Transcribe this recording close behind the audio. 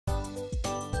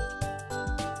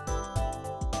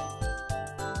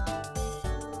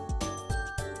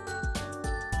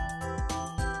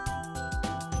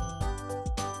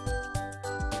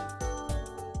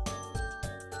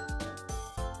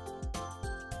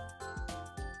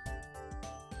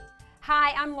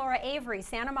Hi, I'm Laura Avery,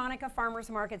 Santa Monica Farmers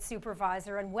Market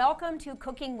Supervisor, and welcome to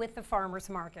Cooking with the Farmers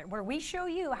Market, where we show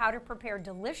you how to prepare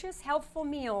delicious, healthful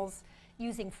meals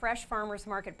using fresh farmers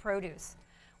market produce.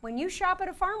 When you shop at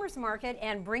a farmers market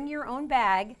and bring your own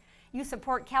bag, you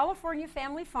support California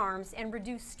family farms and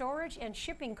reduce storage and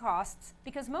shipping costs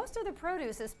because most of the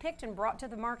produce is picked and brought to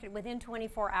the market within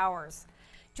 24 hours.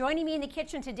 Joining me in the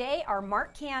kitchen today are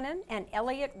Mark Cannon and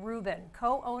Elliot Rubin,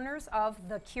 co-owners of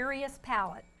The Curious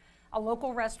Palate, a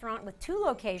local restaurant with 2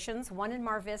 locations, one in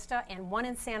Mar Vista and one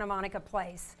in Santa Monica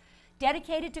Place,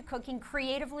 dedicated to cooking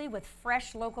creatively with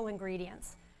fresh local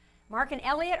ingredients. Mark and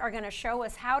Elliot are going to show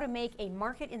us how to make a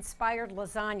market-inspired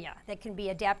lasagna that can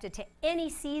be adapted to any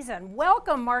season.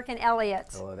 Welcome, Mark and Elliot.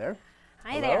 Hello there.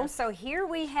 Hi Hello. there. So here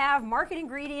we have market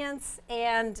ingredients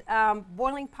and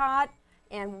boiling pot.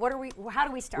 And how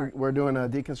do we start? We're doing a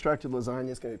deconstructed lasagna.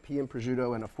 It's going to be pea and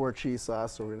prosciutto and a 4-cheese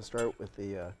sauce. So we're going to start with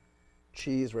the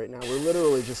cheese right now. We're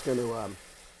literally just going to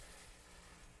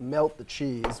melt the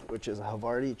cheese, which is a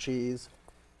Havarti cheese,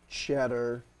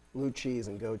 cheddar, blue cheese,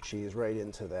 and goat cheese right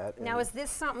into that. Now, is this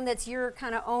something that's your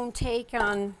kind of own take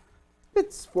on?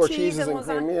 It's 4 cheese cheeses and and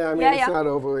cream. lasagna? Yeah, I mean, Yeah, it's yeah. not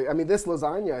overly. I mean, this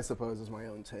lasagna, I suppose, is my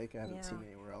own take. I haven't Yeah. seen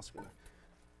anywhere else.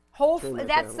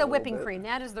 That's the whipping cream.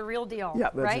 That is the real deal, Yeah,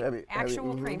 that's right? heavy,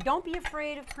 Actual mhm. cream. Don't be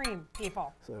afraid of cream,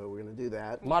 people. So we're going to do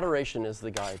that. Moderation is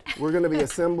the guide. We're going to be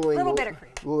assembling Little bit of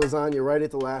cream. the lasagna right at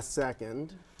the last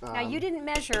second. Now, you didn't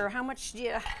measure how much.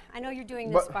 I know you're doing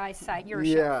this by sight. You're a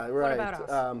chef. Yeah, right. What about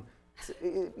us?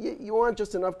 You want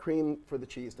just enough cream for the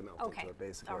cheese to melt Okay. into it,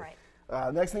 basically. All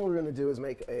right. Next thing we're going to do is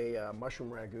make a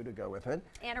mushroom ragu to go with it.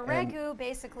 And a ragu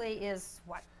basically is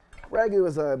what? Ragu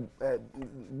is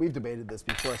we've debated this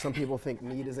before. Some people think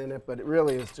meat is in it, but it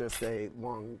really is just a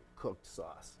long cooked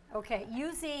sauce. Okay,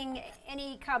 using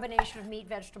any combination of meat,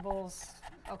 vegetables.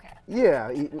 Okay. Yeah,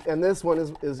 and this one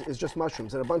is just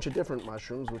mushrooms, and a bunch of different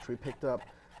mushrooms, which we picked up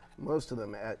most of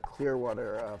them at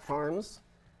Clearwater Farms.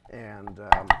 And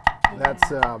that's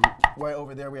why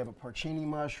over there we have a porcini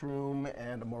mushroom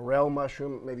and a morel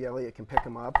mushroom. Maybe Elliot can pick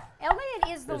them up. Elliot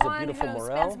is the There's a one who beautiful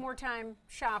morel. spends more time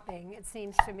shopping, it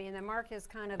seems to me, and then Mark is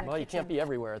kind of the Well, you can't be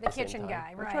everywhere at the same kitchen time.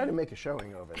 guy, We're right? trying to make a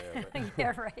showing over there. But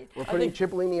Yeah, right. we're putting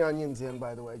cipollini onions in,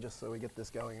 by the way, just so we get this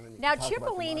going. And then you Now, can talk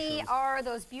about the cipollini mushrooms. are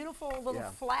those beautiful little Yeah.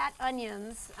 flat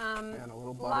onions. And a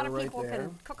little lot butter of right people there.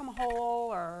 can cook them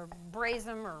whole or braise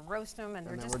them or roast them, and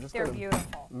And then they're gonna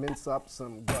beautiful. mince up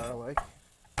some garlic.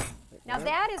 Now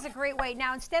that is a great way.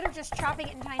 Now instead of just chopping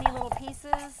it in tiny little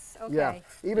pieces, okay. Yeah,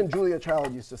 even Julia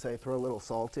Child used to say throw a little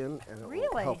salt in, and it will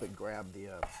Really? help it grab the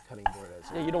cutting board. As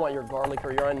Yeah, you don't want your garlic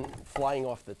or your onion flying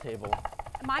off the table.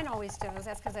 Mine always does.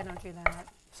 That's because I don't do that.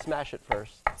 Smash it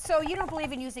first. So you don't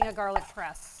believe in using a garlic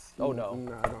press? Oh no.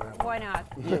 No, I don't have Why one. not?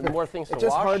 Yeah, more things to It's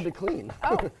just wash. hard to clean.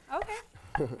 Oh,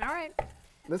 okay. All right.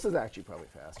 This is actually probably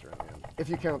faster in the end, if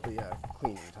you count the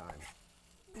cleaning time.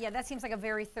 Yeah, that seems like a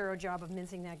very thorough job of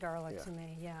mincing that garlic Yeah. to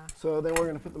me. Yeah. So then we're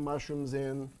going to put the mushrooms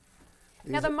in.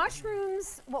 Now These the are-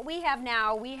 mushrooms, what we have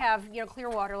now, we have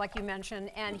Clearwater, like you mentioned,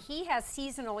 and he has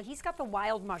seasonal. He's got the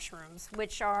wild mushrooms,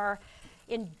 which are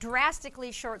in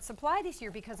drastically short supply this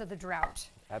year because of the drought.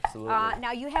 Absolutely.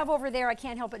 Now you have over there, I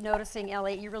can't help but noticing,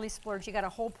 Elliot, you really splurged. You got a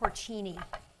whole porcini.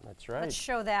 That's right. Let's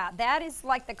show that. That is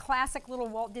like the classic little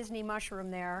Walt Disney mushroom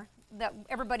there that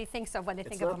everybody thinks of when they It's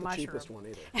think not of a the mushroom. cheapest one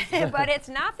either. But it's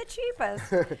not the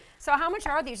cheapest. So how much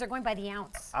are these? They're going by the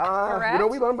ounce, correct? You know,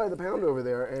 we bought them by the pound over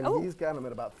there, and Oh. he's got them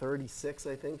at about 36,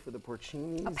 I think, for the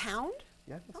porcinis. A pound?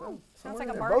 Yeah, I think Oh, so. sounds Somewhere like in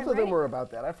a there. bargain Both of them rate. were about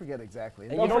that. I forget exactly.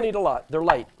 and you don't need a lot. They're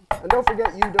light. And don't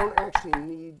forget, you don't actually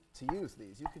need to use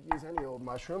these. You could use any old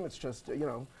mushroom. It's just,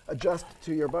 adjust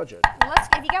to your budget.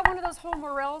 If you got one of those whole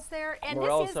morels there, and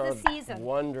Morels this are is the season.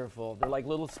 wonderful. They're like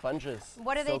little sponges.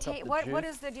 What do they Soak up take? the What juice.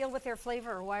 is the deal with their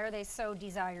flavor? Why are they so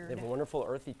desired? They have a wonderful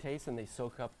earthy taste, and they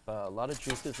soak up a lot of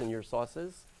juices in your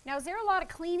sauces. Now, is there a lot of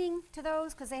cleaning to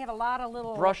those? Because they have a lot of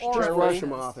little Brush orange just Just brush Really?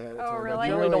 them off ahead of Oh, time. really?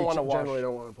 You really don't wanna wash. Generally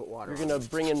don't want to put water You're on. going to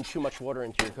bring in too much water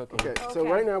into your cooking. Okay, so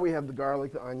Okay. right now we have the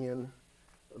garlic, the onion,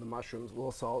 the mushrooms, a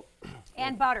little salt.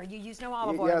 And butter. You use no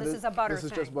olive oil. Yeah, this is a butter this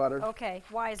is thing. just butter. Okay.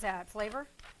 Why is that? Flavor?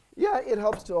 Yeah, it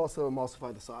helps to also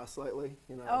emulsify the sauce slightly,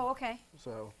 Oh, okay.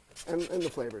 So, and the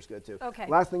flavor's good too. Okay.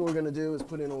 Last thing we're going to do is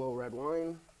put in a little red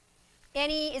wine.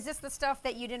 Is this the stuff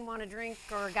that you didn't want to drink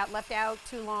or got left out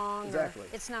too long? or Exactly.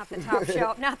 It's not the top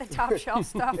shelf, not the top shelf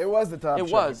stuff. It was the top It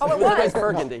shelf. was. Oh, it was a nice was?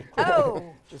 burgundy. Oh,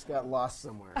 Just got lost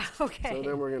somewhere. okay. So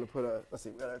then we're going to put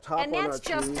we got our top And on that's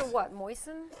our just cheese. to what,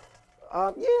 moisten?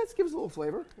 Yeah, it gives a little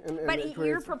flavor. And But it your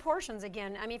creates- proportions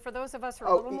again, I mean, for those of us who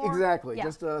are a little more. exactly. Yeah.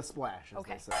 Just a splash, as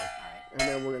Okay. they say. All right. And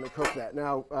then we're going to cook that.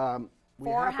 Now,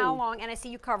 For how long? And I see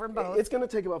you covered both. It's going to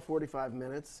take about 45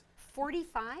 minutes.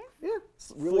 45? Yeah.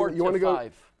 It's 4 you want to to go?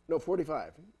 5. No,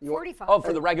 45. You want- 45. Oh,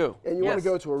 for the ragu. And you want Yes. to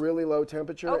go to a really low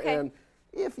temperature. Okay. And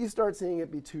if you start seeing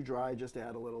it be too dry, just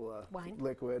add a little Wine.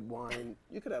 liquid wine.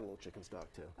 You could add a little chicken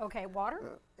stock too. Okay,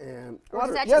 water? And Or water.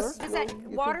 does that Yes. just, is that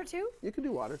you water can- too? You can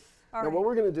do water. All now right. what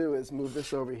we're going to do is move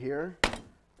this over here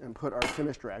and put our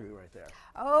finished ragu right there.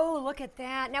 Oh, look at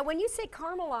that. Now, when you say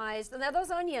caramelized, now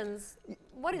those onions,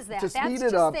 what is that? To That's speed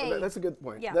just it up, they- that's a good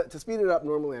point. Yeah. To speed it up,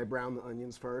 normally I brown the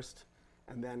onions first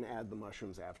and then add the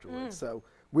mushrooms Mm. afterwards. So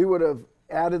we would have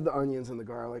added the onions and the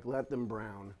garlic, let them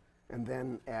brown, and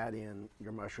then add in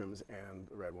your mushrooms and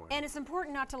the red wine. And it's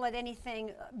important not to let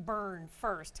anything burn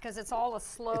first, because it's all a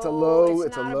slow. It's a low- It's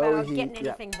it's a not low about heat, getting yeah.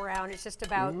 anything brown. It's just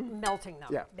about melting them,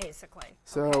 Yeah. basically.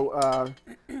 So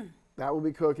that will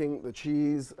be cooking. The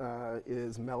cheese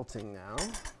is melting now.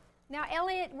 Now,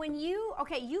 Elliot, when you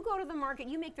go to the market,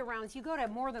 you make the rounds. You go to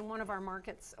more than one of our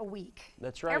markets a week.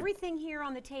 That's right. Everything here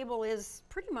on the table is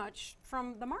pretty much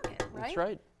from the market, right? That's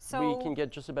right. So we can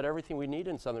get just about everything we need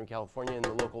in Southern California in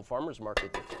the local farmers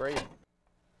market. It's great.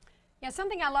 Yeah,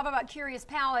 something I love about Curious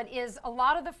Palate is a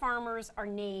lot of the farmers are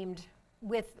named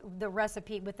with the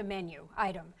recipe, with the menu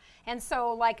item. And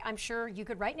so, like, I'm sure you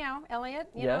could right now, Elliot,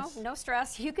 you Yes. know, no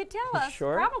stress, you could tell us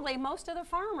Sure. probably most of the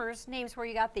farmers' names where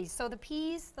you got these. So the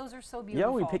peas, those are so Yeah,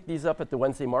 beautiful. we picked these up at the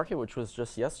Wednesday market, which was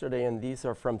just yesterday, and these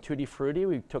are from Tutti Frutti.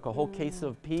 We took a whole case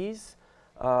of peas.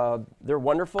 They're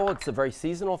wonderful. It's a very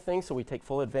seasonal thing, so we take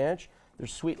full advantage. They're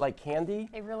sweet like candy.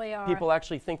 They really are. People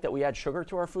actually think that we add sugar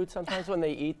to our food sometimes when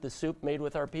they eat the soup made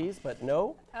with our peas, but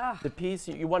no. Ugh. The peas,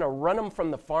 you want to run them from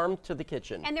the farm to the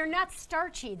kitchen. And they're not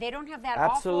starchy. They don't have that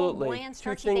Absolutely. awful bland Two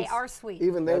starchy. They things- are sweet.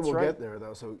 Even they That's will right. get there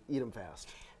though, so eat them fast.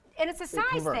 And it's a size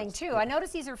converts. thing too. I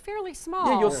notice these are fairly small.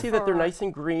 Yeah, you'll see that they're for- nice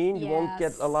and green. You won't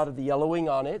get Yes. a lot of the yellowing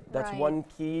on it. That's Right. one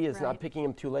key, is Right. not picking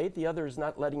them too late. The other is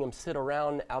not letting them sit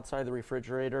around outside the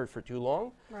refrigerator for too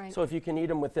long. Right. So if you can eat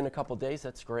them within a couple days,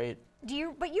 that's great. Do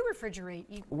you? But you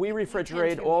refrigerate. We you tend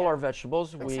refrigerate to, all yeah. our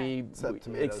vegetables. Except We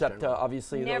tomatoes except generally.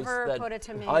 obviously Never those that put a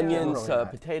tomato. onions, Really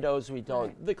not. potatoes. We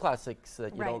don't the classics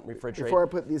that you Right. don't refrigerate. Before I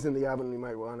put these in the oven, you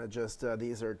might want to just,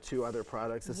 these are two other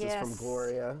products. This is Yes. from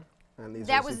Gloria, and these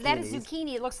That are that is zucchinis.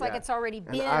 zucchini. It looks like Yeah. it's already And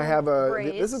been I have this is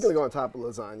braised. going to go on top of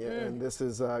lasagna, and this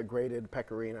is grated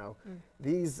pecorino. Mm.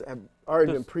 These have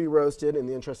already been Those- pre-roasted in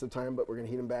the interest of time, but we're going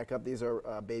to heat them back up. These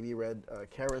are baby red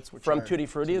carrots, which From are Tutti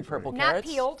Frutti, the purple Not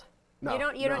carrots. peeled. No, you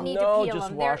don't no. need No, to peel just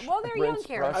them. wash, Well, they're young rinse,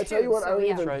 carrots. I brush. tell you what, too, I don't so,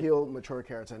 yeah. even right. peel mature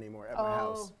carrots anymore at my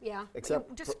house. yeah.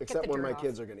 Except Just get except the when my dirt off.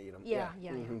 kids are going to eat them. Yeah,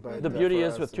 yeah. But, The for beauty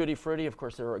is us, with Tutti Frutti, of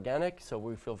course, they're organic, so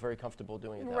we feel very comfortable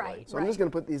doing it that way. Right. So I'm just going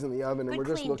to put these in the oven, and Good we're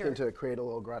just clean looking dirt. to create a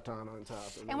little gratin on top.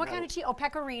 And what kind of cheese? Oh,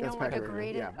 pecorino, That's like a pecorino,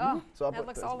 grated. yeah. Oh, So I'll that put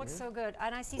looks those all in looks here. so good.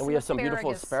 And I see And we have some asparagus.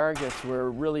 beautiful asparagus. We're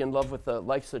really in love with the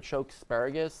Life's a Choke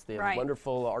asparagus. They have Right.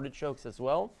 wonderful artichokes as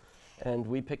well. And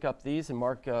we pick up these, and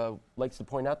Mark likes to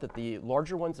point out that the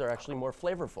larger ones are actually more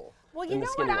flavorful. Well, you than know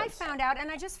the what skinny I ones. found out,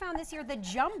 and I just found this year, the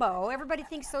jumbo. Everybody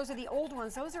thinks those are the old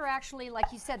ones. Those are actually, like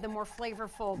you said, the more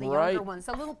flavorful, the Right. younger ones.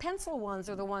 The little pencil ones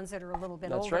are the ones that are a little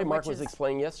bit older. That's right. Mark which was is-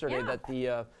 explaining yesterday Yeah. that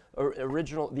the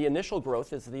the initial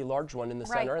growth is the large one in the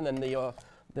Right. center, and then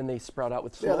they sprout out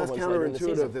with Yeah, smaller that's ones later in the counterintuitive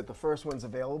season. that the first ones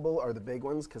available are the big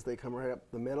ones because they come right up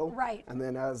the middle. Right. And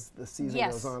then as the season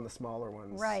Yes. goes on, the smaller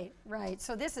ones. Right, right.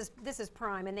 So this is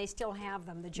prime, and they still have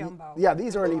them, the jumbo. Yeah,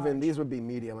 these aren't even, these would be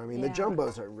medium. I mean, the Yeah.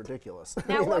 jumbos are ridiculous. I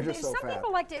Now, mean, well, they're just so some fat.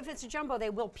 people like to, if it's a jumbo, they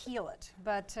will peel it,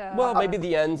 but Well, maybe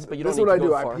the ends, but you don't This is need what I to do.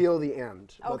 go I far. peel the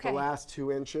end, but Okay. the last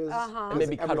 2 inches, Uh-huh. And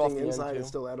maybe cut off everything the end, inside too. is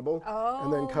still edible, Oh,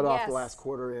 and then cut off the yes. last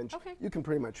 1/4 inch. Okay. You can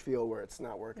pretty much feel where it's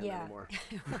not working Yeah. anymore.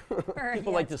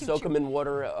 People like to soak them in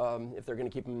water if they're going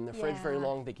to keep them in the fridge very Yeah,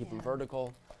 long. They keep them yeah.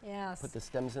 vertical. Yes. Put the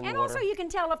stems in And the water. also you can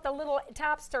tell if the little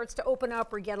top starts to open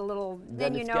up or get a little,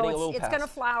 then you it's know getting a little it's going to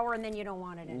past. flower, and then you don't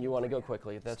want it anymore. You want to go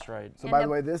quickly. That's right. So And by the-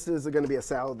 the way, this is going to be a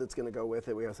salad that's going to go with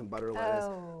it. We have some butter lettuce.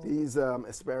 Oh. These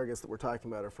asparagus that we're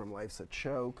talking about are from Life's a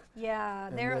Choke. Yeah,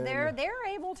 And they're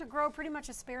able to grow pretty much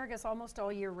asparagus almost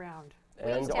all year round. We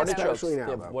And used to have those. artichokes. Especially now,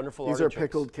 They have though. wonderful These artichokes. are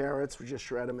pickled carrots. We just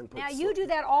shred them and put. Now you do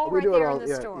that all we right do it there all, in the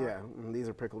yeah, store. yeah. And these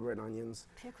are pickled red onions.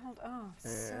 Pickled, oh,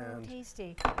 so And-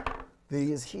 tasty.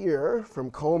 These here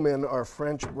from Coleman are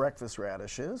French breakfast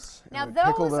radishes. Now and we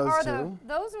pickle those are too.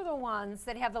 those are the ones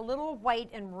that have the little white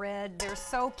and red. They're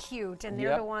so cute, and they're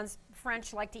Yep. the ones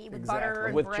French like to eat with Exactly. butter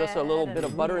and With bread. just a little bit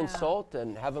of butter and yeah. salt,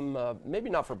 and have them, maybe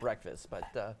not for breakfast, but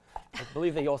I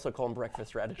believe they also call them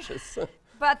breakfast radishes.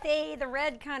 But the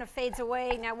red kind of fades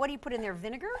away. Now, what do you put in there?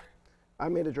 Vinegar? I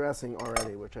made a dressing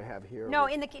already, which I have here. No,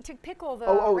 to pickle the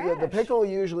Oh, yeah, the radish. pickle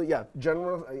usually, yeah,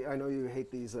 general, I know you hate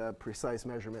these precise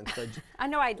measurements, but I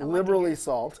know I liberally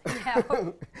salt.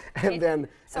 Yeah. and then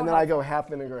so I go half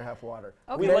vinegar, half water.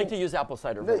 Okay. We Then- like to use apple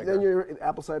cider vinegar. Then you're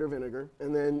apple cider vinegar,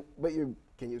 and then, but you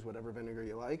can use whatever vinegar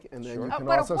you like, and then you Oh, can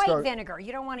but also a white start. vinegar.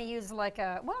 You don't want to use like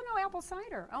a, well, no, apple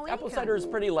cider. Oh, any Apple kind. cider is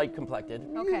pretty light complected.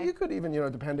 Okay. You could even,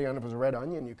 depending on if it was a red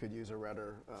onion, you could use a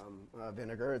redder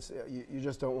vinegar. It's you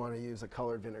just don't want to use a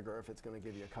colored vinegar if it's going to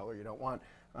give you a color you don't want.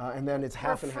 And then it's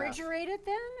half and half. Refrigerate it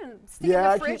then and stick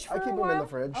Yeah, in the fridge I for keep a them in the while?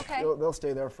 fridge. Okay. They'll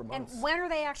stay there for And months. when are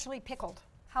they actually pickled?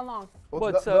 How long? Well,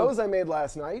 But, those I made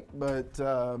last night, but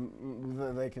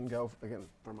they can go again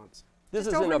for months. This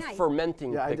Just isn't overnight. a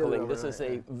fermenting Yeah, I did it pickling. This is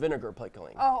overnight, a vinegar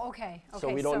pickling. Oh, okay. So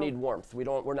we don't need warmth.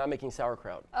 We're not making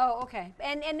sauerkraut. Oh, okay.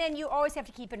 And then you always have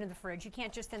to keep it in the fridge. You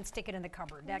can't just then stick it in the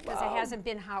cupboard because it hasn't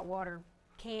been hot water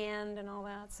canned and all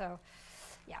that. So,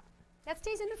 yeah, that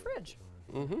stays in the fridge.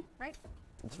 Mm-hmm. Right.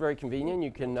 It's very convenient.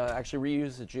 You can actually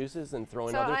reuse the juices and throw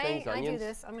in So other things, I onions. do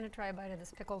this. I'm going to try a bite of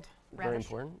this pickled Very radish.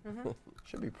 important.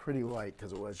 Should be pretty light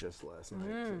because it was just last night.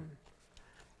 so.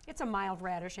 It's a mild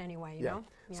radish anyway, you Yeah. know.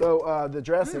 Yeah. So the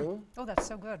dressing, Oh, that's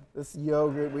so good. this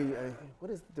yogurt,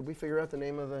 did we figure out the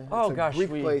name of the? Oh, it's a gosh,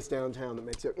 Greek we- place downtown that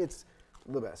makes yogurt. It's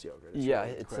the best yogurt. Yeah,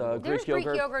 really it's incredible. There's Greek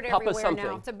yogurt Papa everywhere something.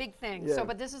 now. It's a big thing. Yeah. So,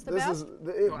 but this is the best?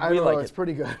 I We don't know, like it's it.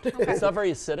 pretty good. It's not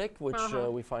very acidic, which Uh-huh.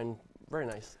 we find very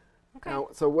nice. Okay. Now,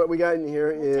 so what we got in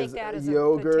here We'll take is that as a good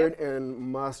yogurt tip. and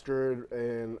mustard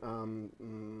and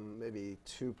maybe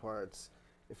 2 parts,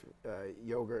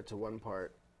 yogurt to 1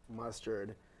 part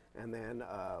mustard, and then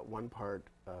 1 part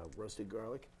roasted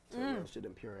garlic, so roasted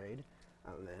and pureed,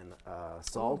 and then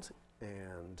salt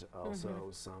and also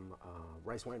Mm-hmm. some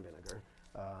rice wine vinegar,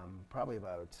 probably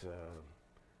about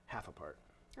half a part.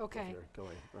 Okay. If you're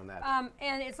going on that.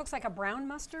 And it looks like a brown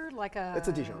mustard, like a... It's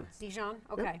a Dijon. Dijon?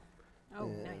 Okay. Oh,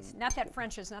 nice. Not that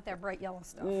French's, not that bright yellow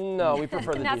stuff. No, we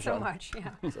prefer the Not Dijon. so much,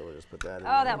 yeah. So we'll just put that in Oh,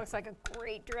 there. that looks like a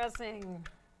great dressing.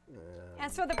 And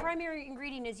so the primary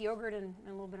ingredient is yogurt and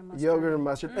a little bit of mustard. Yogurt and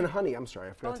mustard and honey. I'm sorry,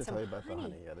 I forgot and to some tell you about the honey.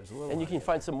 honey. Yeah, there's a little. And you honey. can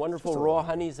find some wonderful Just a raw little.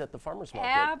 honeys at the farmer's market.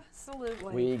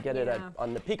 Absolutely. We get it yeah.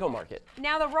 on the Pico market.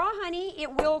 Now the raw honey, it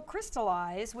will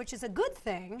crystallize, which is a good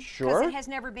thing. Because Sure. it has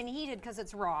never been heated because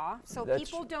it's raw. So That's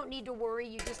people don't need to worry.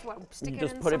 You just stick You it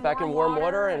just in put it some back in warm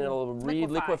water and it'll liquefy.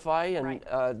 re-liquefy, and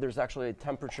Right. there's actually a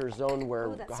temperature zone where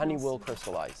Ooh, that honey smells will so-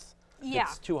 crystallize. Yeah.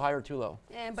 It's too high or too low.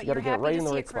 But you you're got to get happy right to in the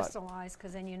see right it spot. crystallize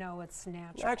because then you know it's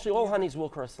natural. Actually, all honeys will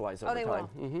crystallize over Oh, they time.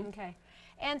 will. Okay.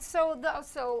 And so the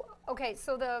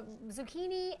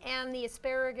zucchini and the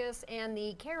asparagus and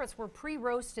the carrots were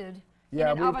pre-roasted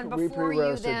Yeah, in an oven we before you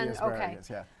pre-roasted then. the asparagus.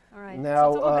 Yeah. All right.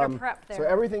 Now, so it's a little bit of prep there. so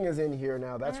everything is in here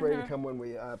now. That's ready to come when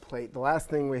we plate. The last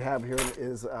thing we have here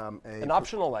is An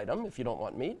optional item if you don't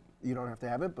want meat. You don't have to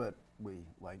have it, but we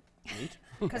like meat.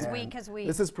 Because And we.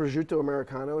 This is prosciutto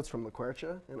americano. It's from La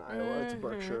Quercia in Iowa. It's a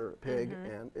Berkshire pig,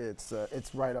 and it's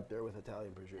right up there with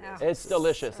Italian prosciutto. Ah. It's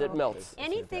delicious. It So- melts.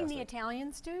 Anything the fantastic.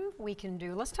 Italians do, we can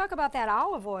do. Let's talk about that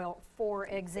olive oil, for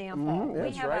example. We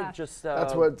That's have right. Just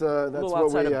That's what little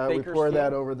outside of we pour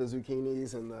that Bakersfield. over the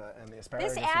zucchinis and the asparagus.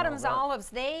 This and all Adams that. olives,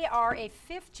 they are a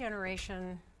 5th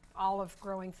generation olive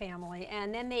growing family,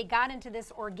 and then they got into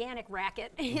this organic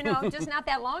racket, just not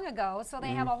that long ago. So they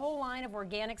have a whole line of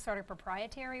organic, sort of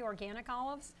proprietary organic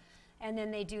olives, and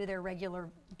then they do their regular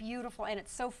beautiful, and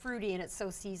it's so fruity and it's so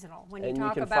seasonal. When And you you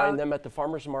talk can about find them at the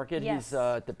farmer's market. Yes. He's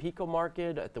at the Pico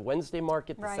market, at the Wednesday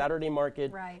market, the Right. Saturday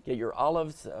market. Right. Get your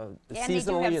olives. And they do have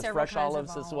Seasonally, it's several fresh kinds of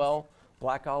olives as olives. well.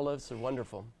 Black olives are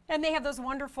wonderful. And they have those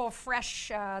wonderful fresh,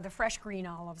 the fresh green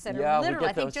olives that Yeah, are we literally, I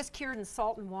get think, those. just cured in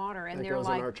salt and water, and That they're goes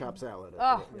like, on our chopped salad.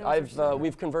 oh, Yeah. those are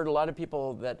We've converted a lot of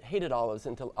people that hated olives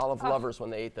into olive lovers when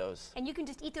they ate those. and you can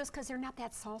just eat those because they're not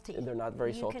that salty. And they're not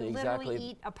very salty, You can exactly. literally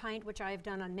eat a pint, which I have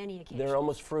done on many occasions. They're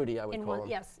almost fruity, I would in call one, them.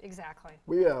 yes, exactly.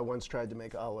 We once tried to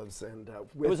make olives, and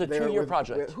was a 2-year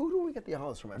project. Who do we get the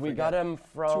olives from? I We forget. got them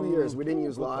from 2 years. We didn't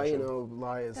use good lye. question.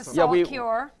 Lye is The something. salt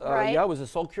cure, right? Yeah, it was a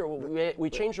salt cure. We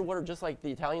changed the water just like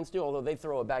the Italians do, although they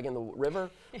throw a bag in the river.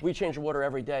 We change the water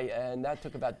every day, and that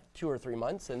took about 2 or 3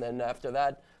 months. And then after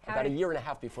that, about a year and a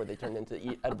half before they turned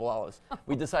into edible olives.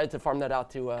 We decided to farm that out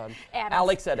to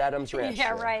Alex at Adams Ranch.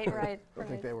 Yeah, right. I don't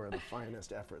think they were the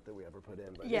finest effort that we ever put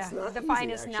in, but Yeah, it's not the easy,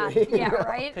 finest actually. not, yeah,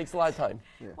 right? Takes a lot of time.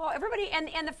 Well, everybody,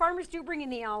 and the farmers do bring in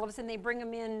the olives, and they bring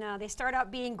them in, they start out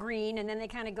being green, and then they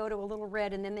kind of go to a little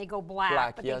red, and then they go black.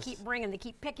 Black, but yes. they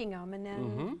keep picking them, and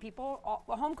then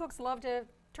home cooks love to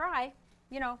try.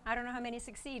 I don't know how many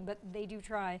succeed, but they do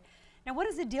try. Now, what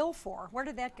is the dill for? Where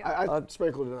did that go? I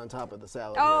sprinkled it on top of the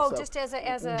salad. Oh, here, so just as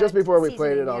a just before we plate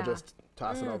seasoning, it, I'll yeah. just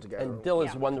toss it all together. And dill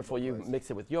is Yeah. wonderful. You mix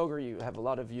it with yogurt. You have a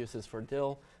lot of uses for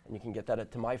dill, and you can get that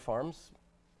at To My Farms.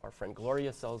 Our friend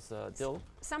Gloria sells dill.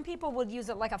 Some people would use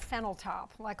it like a fennel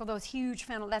top, like those huge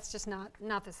fennel. That's just not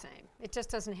the same. It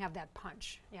just doesn't have that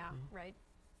punch. Yeah, right.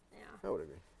 Yeah, I would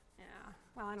agree. yeah.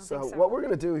 Well, I don't So think so. what we're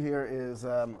going to do here is,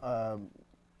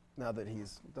 now that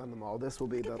he's done them all, this will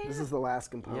be this is the last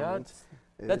Yeah, component.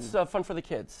 that's fun for the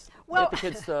kids. Well- Get the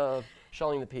kids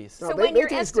shelling the peas. No, So they, when they you're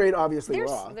taste great, obviously they're,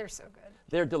 raw. they're so good.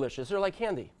 They're delicious. They're like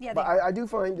candy. Yeah, But they I do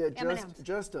find that M&Ms.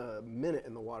 just a minute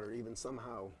in the water even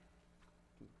somehow,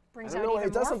 I brings don't out know, even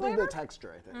it does more something to flavor. the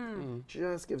texture, I think.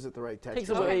 Just gives it the right texture. Takes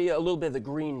away a little bit of the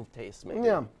green taste, maybe.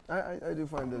 Yeah, I do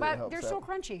find that it But helps they're out. so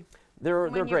crunchy. They're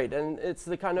When you- great, and it's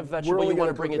the kind of We're vegetable only you want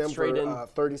gonna to bring cook it them straight for, in.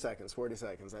 30 seconds, 40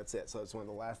 seconds, that's it. So it's one of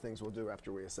the last things we'll do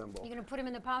after we assemble. You're gonna put them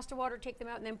in the pasta water, take them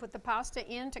out, and then put the pasta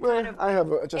in to Well, kind of. I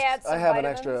have add some I have an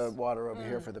vitamins. extra water over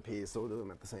here for the peas, so we'll do them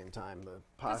at the same time. The But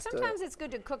pasta. sometimes it's good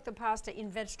to cook the pasta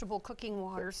in vegetable cooking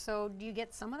water. So do you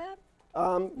get some of that?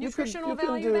 you nutritional could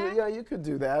value do back? yeah, you could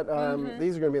do that.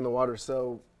 These are going to be in the water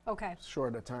so Okay.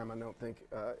 short a time. I don't think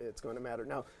it's going to matter.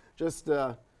 Now, just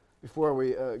before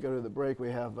we go to the break, we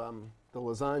have the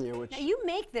lasagna, which Now you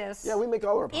make this. yeah, we make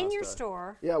all our pasta in your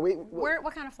store. Yeah,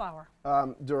 What kind of flour?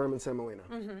 durum and semolina,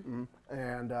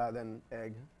 and then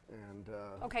egg and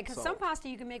Okay, because salt. some pasta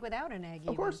you can make without an egg.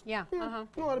 Of course. Yeah. Uh-huh.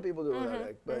 A lot of people do it without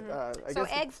egg, but I So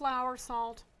guess egg, flour,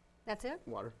 salt. That's it.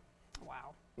 water.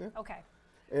 Wow. Yeah. Okay.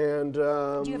 And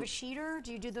Do you have a sheeter?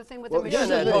 Do you do the thing with well, the yeah,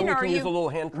 machine? Yeah, and at home you or can you use a little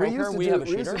hand we cranker. used, We have a we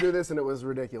used to shooter. do this, and it was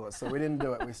ridiculous, so we didn't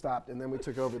do it. We stopped, and then we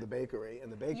took over the bakery.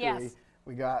 And the bakery, Yes.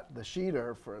 we got the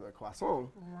sheeter for the croissant.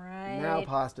 Right. Now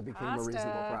pasta became a reasonable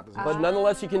Pasta. proposition. But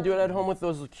nonetheless, you can do it at home with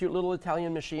those cute little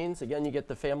Italian machines. Again, you get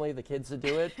the family, the kids to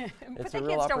do it. Put It's the a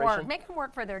real kids to operation. work. Make them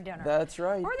work for their dinner. That's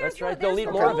right. Or That's there's right. the- They'll there's eat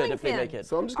the more of it rolling if they pin. make it.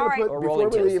 So I'm just All going to right. put, Or before rolling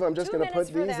we pins. leave, I'm just 2 going to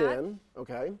put minutes for these that. in,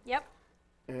 okay? Yep.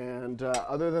 And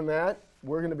other than that,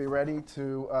 we're going to be ready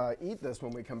to eat this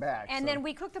when we come back. And so- then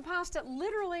we cook the pasta.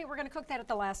 Literally, we're going to cook that at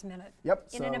the last minute. Yep,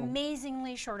 In an so-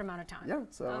 amazingly short amount of time. Yeah,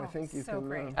 so I Oh, think you so can.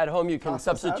 great. At home, you can Toss this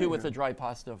out substitute of with here. the dry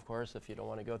pasta, of course, if you don't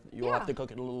want to go. You'll Yeah. have to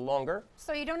cook it a little longer.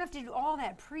 So you don't have to do all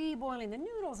that pre-boiling the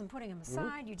noodles and putting them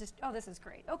aside. You just, oh, this is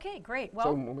great. Okay, great. Well,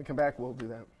 So when we come back, we'll do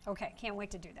that. okay, can't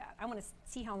wait to do that. I want to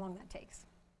see how long that takes.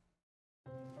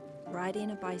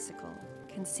 Riding a bicycle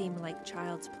can seem like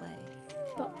child's play.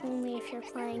 But only if you're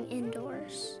playing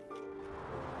indoors.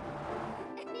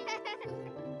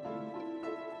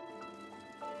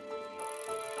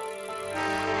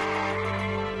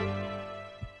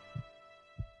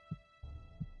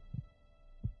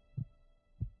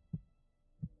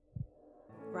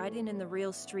 Riding in the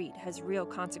real street has real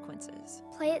consequences.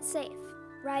 Play it safe.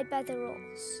 Ride by the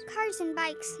rules. Cars and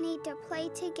bikes need to play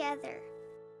together.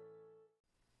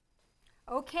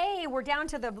 Okay, we're down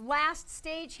to the last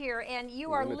stage here, and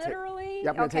you are gonna ta- literally. Yeah,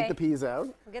 I'm going to okay. take the peas out.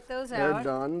 We'll get those They're out.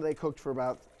 done. They cooked for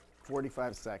about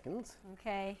 45 seconds.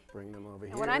 Okay. Bring them over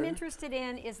And here. what I'm interested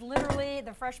in is literally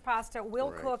the fresh pasta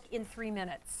will Right. cook in 3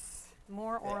 minutes,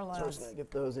 more or So I'm just less. going to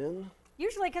get those in.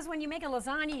 Usually, because when you make a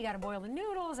lasagna, you got to boil the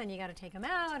noodles and you got to take them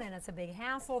out, and it's a big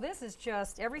hassle. This is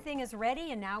just everything is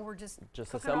ready, and now we're just cooking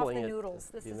off assembling the it noodles.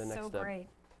 This be the is next so step. great.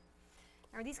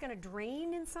 Are these going to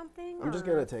drain in something? I'm just or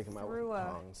going to take them out with through a-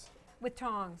 tongs. With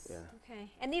tongs. Yeah. Okay.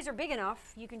 And these are big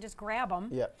enough. You can just grab them.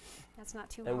 Yep. That's not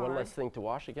too And hard. one less thing to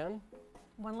wash again.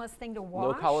 One less thing to wash.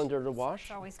 No colander to wash.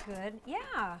 It's always good.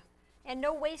 Yeah. And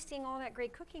no wasting all that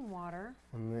great cooking water.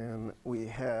 And then we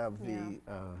have the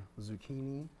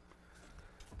zucchini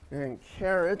and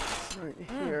carrots right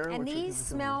here. And which are these just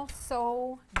smell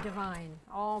so divine.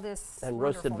 All this And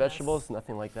roasted wonderfulness. vegetables,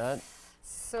 nothing like that.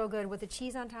 So good with the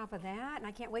cheese on top of that. And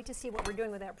I can't wait to see what we're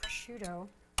doing with that prosciutto.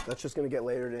 That's just going to get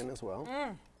layered in as well.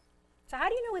 So how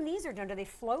do you know when these are done? Do they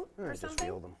float I or just something?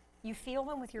 feel them. You feel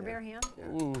them with your bare hand?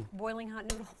 Boiling hot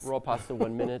noodles? Raw pasta,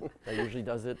 1 minute. That usually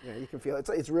does it. Yeah, you can feel it.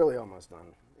 It's really almost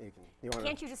done. You want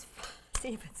Can't you just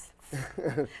see if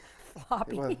it's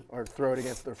floppy? or throw it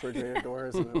against the refrigerator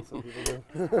doors, and then some people do.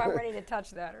 If I'm ready to touch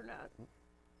that or not.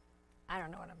 I don't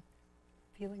know what I'm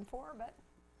feeling for, but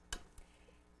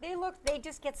they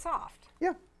just get soft.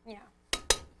 Yeah. Yeah.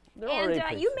 They're And already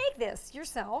pretty- you make this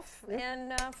yourself,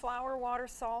 and flour, water,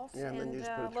 salt, Yeah, and then you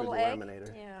just put it a through little the egg.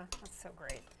 laminator. Yeah, that's so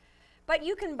great. But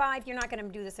you can buy, if you're not going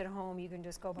to do this at home, you can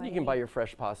just go buy You can buy your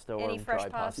fresh pasta or any fresh dry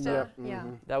pasta. pasta. Yep, Yeah.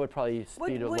 That would probably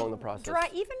speed along the process.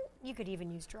 You could even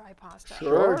use dry pasta. Sure,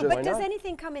 Sure, just- But does not?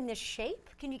 anything come in this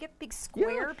shape? Can you get big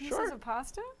square pieces sure. of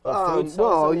pasta? Food cells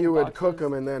Well, in you would boxes. cook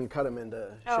them and then cut them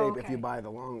into Oh, shape if you okay. buy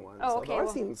the long ones. Oh, okay, Although I've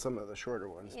well- seen some of the shorter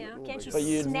ones. Yeah, Little can't you bigger. But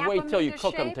you'd Snap wait 'em till you into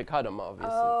cook them shape? to cut them,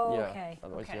 obviously. Oh, yeah. okay,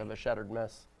 Otherwise, okay. you have a shattered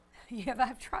mess. Yeah,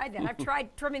 I've tried that. I've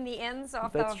tried trimming the ends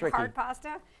off That's of tricky. hard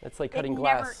pasta. It's like It cutting never-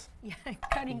 glass. Yeah,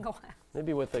 cutting glass.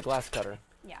 Maybe with a glass cutter.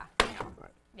 Yeah.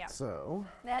 Yeah. So,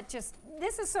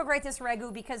 This is so great, this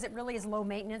ragu, because it really is low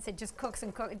maintenance. It just cooks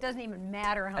and cooks. It doesn't even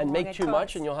matter how And long make it too cooks.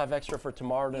 much, and you'll have extra for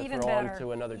tomorrow to Even throw better. on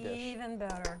to another dish. Even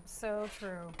better. So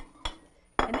true.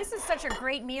 And this is such a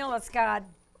great meal. It's got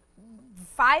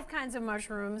 5 kinds of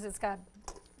mushrooms. It's got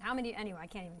how many? Anyway, I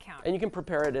can't even count. And you can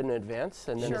prepare it in advance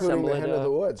and then Sure. including assemble the it. hen of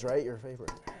the woods, right? Your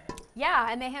favorite. Yeah,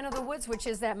 and the hen of the woods, which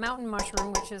is that mountain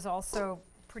mushroom, which is also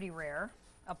pretty rare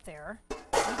up there.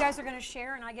 You guys are going to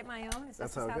share, and I get my own. Is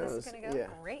That's this how it how this is goes. going to go? Yeah.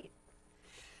 Great.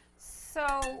 So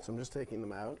So I'm just taking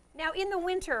them out. now in the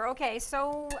winter, okay,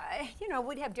 so you know,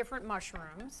 we'd have different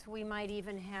mushrooms. We might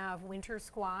even have winter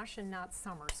squash and not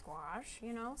summer squash,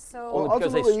 you know. So Only Well,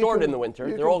 because they ultimately, you store it can- in the winter.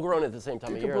 you They're can- all grown at the same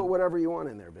time You of can year. put whatever you want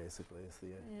in there, basically. Is the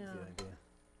Yeah. idea.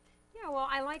 yeah, well,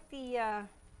 I like the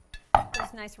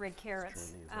those nice red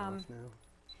carrots. Turn these off now.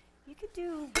 You could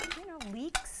do, you know,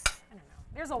 leeks. I don't know.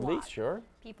 There's a lot. Leeks, sure.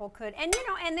 People could, and you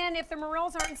know, and then if the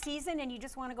morels aren't in season and you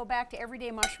just want to go back to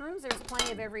everyday mushrooms, there's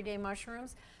plenty of everyday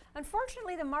mushrooms.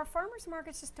 Unfortunately, the farmers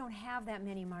markets just don't have that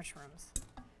many mushrooms.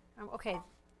 Okay, We're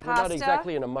pasta. not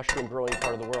exactly in a mushroom growing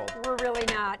part of the world. We're really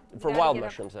not. You For gotta wild get up-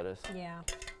 mushrooms, that is. Yeah.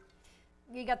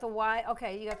 You got the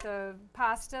okay, you got the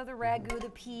pasta, the ragu, the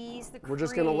peas, the cream. We're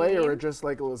just going to layer it just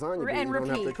like a lasagna, but and you don't repeat.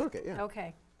 have to cook it. Yeah.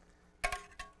 Okay.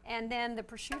 And then the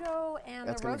prosciutto and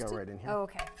That's the gonna go roasted. right in here. Oh,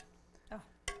 okay. Oh.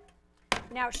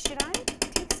 Now, should I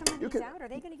take some of You these can- out? Are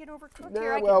they going to get overcooked? Nah,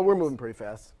 Here, I can well, do we're this. moving pretty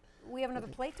fast. We have another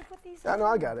plate to put these Yeah, in? no,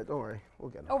 I got it. Don't worry. We'll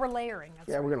get it. Oh, we're layering. That's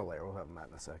Yeah, right. we're going to layer. We'll have them out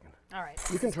in a second. All right.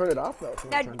 You can turn it off, though, if you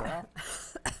want to Now- turn it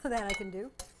off. That I can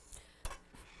do.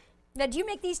 Now, do you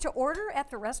make these to order at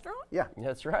the restaurant? Yeah.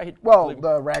 That's right. Well, Believe-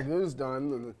 the ragu's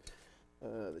done, and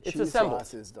the It's cheese assembled.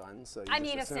 sauce is done. So you I just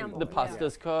mean assemble assembled, the it. yeah.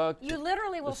 pasta's cooked. You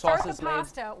literally will The start sauce the is made.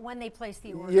 pasta when they place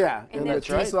the order. Yeah, and then the put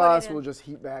cheese it sauce in. will just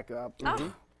heat back up,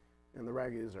 Oh. and the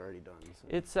ragu's already done. So.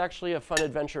 It's actually a fun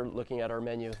adventure looking at our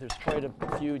menu. There's quite a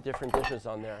few different dishes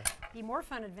on there. Be more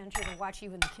fun adventure to watch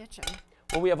you in the kitchen.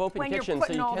 Well, we have open When you're kitchens, so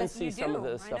putting you all can this, see you some of do.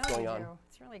 the I stuff know going you on. do.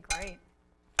 It's really great.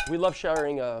 We love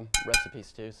sharing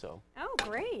recipes too, so. Oh,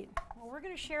 great. Well, we're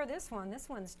going to share this one. This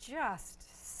one's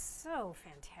just so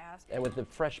fantastic. And with the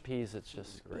fresh peas, it's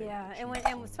just great. Yeah, and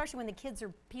especially when the kids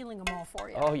are peeling them all for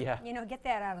you. Oh, yeah. You know, get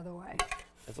that out of the way.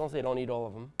 As long as they don't eat all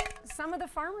of them. Some of the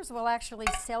farmers will actually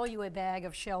sell you a bag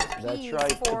of shelled peas That's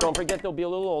right. for But don't forget they'll be a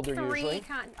little older usually.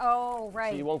 Oh,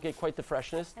 right. So you won't get quite the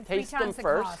freshness. and 3 Taste them times the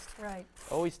first. cost, right.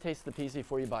 Always taste the peas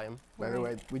before you buy them. By the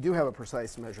way, we do have a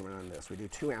precise measurement on this. We do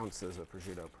 2 ounces of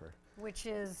prosciutto per. Which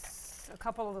is a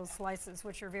couple of those slices,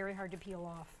 which are very hard to peel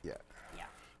off. Yeah. Yeah.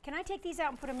 Can I take these out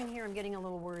and put them in here? I'm getting a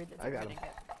little worried that I they're got going to 'em.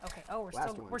 get. Okay. Oh, we're Last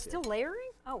still ones, yeah. layering.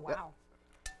 Oh wow.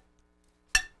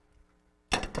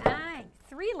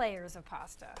 3 layers of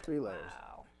pasta. 3 layers.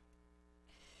 Wow.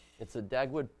 It's a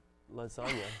Dagwood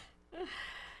lasagna.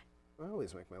 I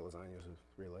always make my lasagnas with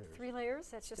 3 layers. 3 layers.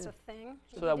 That's just a thing.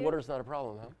 So that water's not a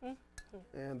problem, huh?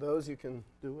 And those you can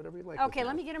do whatever you like. Okay, with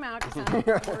let them. me get them out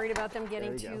because I'm worried about them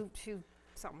getting There you too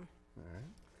something. All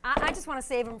right. I just want to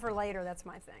save them for later. That's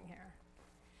my thing here.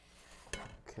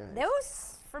 Okay.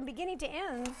 Those, from beginning to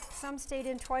end, some stayed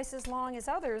in twice as long as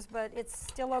others, but it's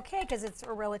still okay because it's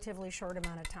a relatively short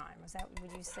amount of time.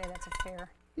 Would you say that's a fair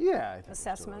Yeah, I think it's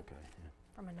still assessment okay, yeah.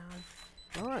 from a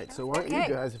non? All right, so why don't Okay.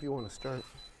 you guys, if you want to start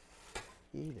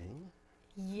eating?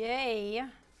 Yay.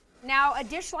 Now, a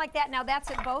dish like that, now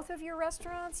that's at both of your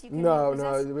restaurants? You can, No, is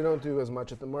no, that- we don't do as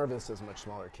much at the Marvis. Is a much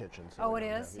smaller kitchen. So Oh, we it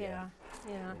don't is? have- Yeah.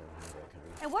 we don't have that kind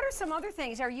And what are some other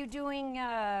things? Are you doing,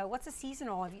 what's a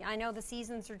seasonal? I know the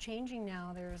seasons are changing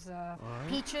now. There's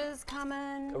peaches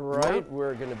coming. Right,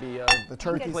 we're going to be The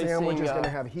turkey Placing, sandwich is going to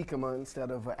uh, have jicama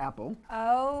instead of apple.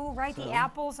 Oh, right. The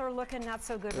apples are looking not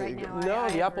so good There right you go. now. No,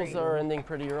 I the apples agree. are ending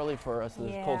pretty early for us. The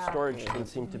cold Yeah. storage didn't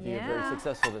seem to be very Yeah.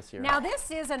 successful this year. Now this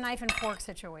is a knife and fork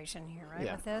situation here, right?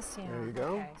 Yeah. With this, yeah. There you go.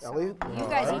 Okay, so Elliot, you all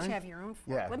guys right. each have your own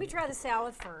fork. Yeah. Let me try the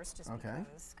salad first, just Okay.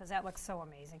 because that looks so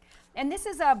amazing. And this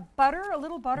is a a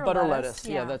little butter lettuce.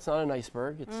 Yeah, that's not an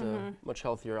iceberg. It's a much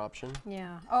healthier option.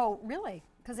 Yeah. Oh, really?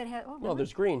 Because it has. Oh, Well, really?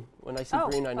 there's green. When I see Oh,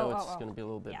 green, I know oh, it's oh, oh. going to be a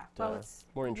little bit Yeah. Well, it's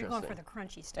more You're going interesting. for the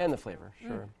crunchy stuff. And the flavor,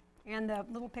 sure. And the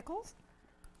little pickles.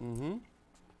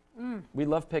 We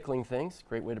love pickling things.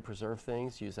 Great way to preserve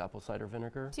things. Use apple cider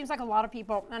vinegar. Seems like a lot of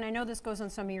people, and I know this goes on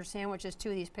some of your sandwiches too.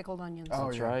 These pickled onions. Oh,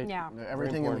 That's yeah. right. Yeah.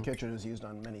 Everything in the important. kitchen is used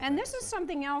on many And things. this is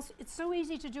something else. It's so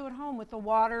easy to do at home with the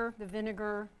water, the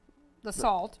vinegar, the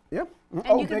salt. Yep.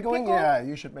 And you can pickling? pickle- Yeah,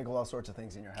 you should pickle all sorts of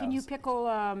things in your house. Can you pickle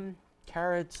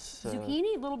Carrots.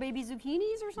 zucchini, little baby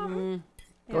zucchinis or something?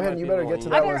 Go ahead, and you Might be better a get to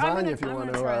little that I'm lasagna gonna- if you I'm want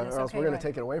gonna to, try this. or else Okay, we're going right. to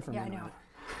take it away from Yeah, I you.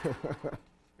 know.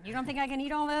 You don't think I can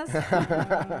eat all this?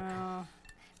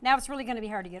 Now it's really going to be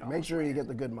hard to get all. Make sure you get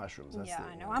the good mushrooms. That's Yeah, the,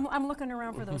 I know. I'm looking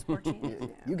around for those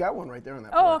porcini. You got one right there on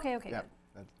that. Oh, plate. okay, okay, Yeah,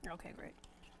 good. that's- Okay, great.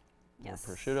 Yes.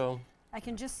 Prosciutto. I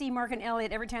can just see Mark and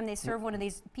Elliot every time they serve one of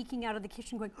these peeking out of the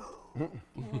kitchen going,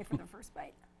 can't wait for the first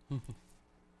bite.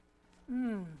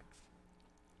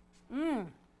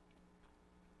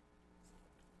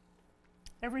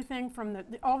 Everything from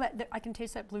all that, I can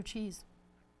taste that blue cheese.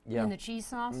 Yeah. And the cheese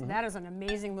sauce, that is an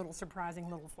amazing little surprising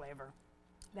little flavor.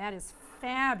 That is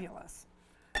fabulous.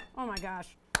 Oh my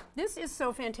gosh. This is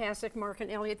so fantastic, Mark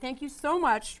and Elliot. Thank you so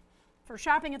much for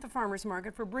shopping at the farmer's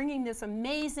market, for bringing this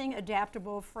amazing,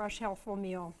 adaptable, fresh, healthful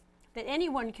meal that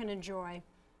anyone can enjoy,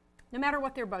 no matter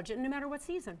what their budget and no matter what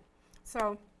season.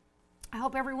 So I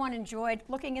hope everyone enjoyed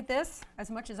looking at this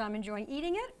as much as I'm enjoying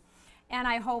eating it. And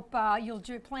I hope you'll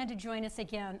plan to join us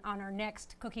again on our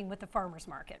next Cooking with the Farmer's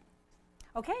Market.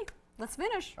 Okay, let's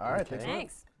finish. All right, thanks.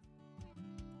 Thanks.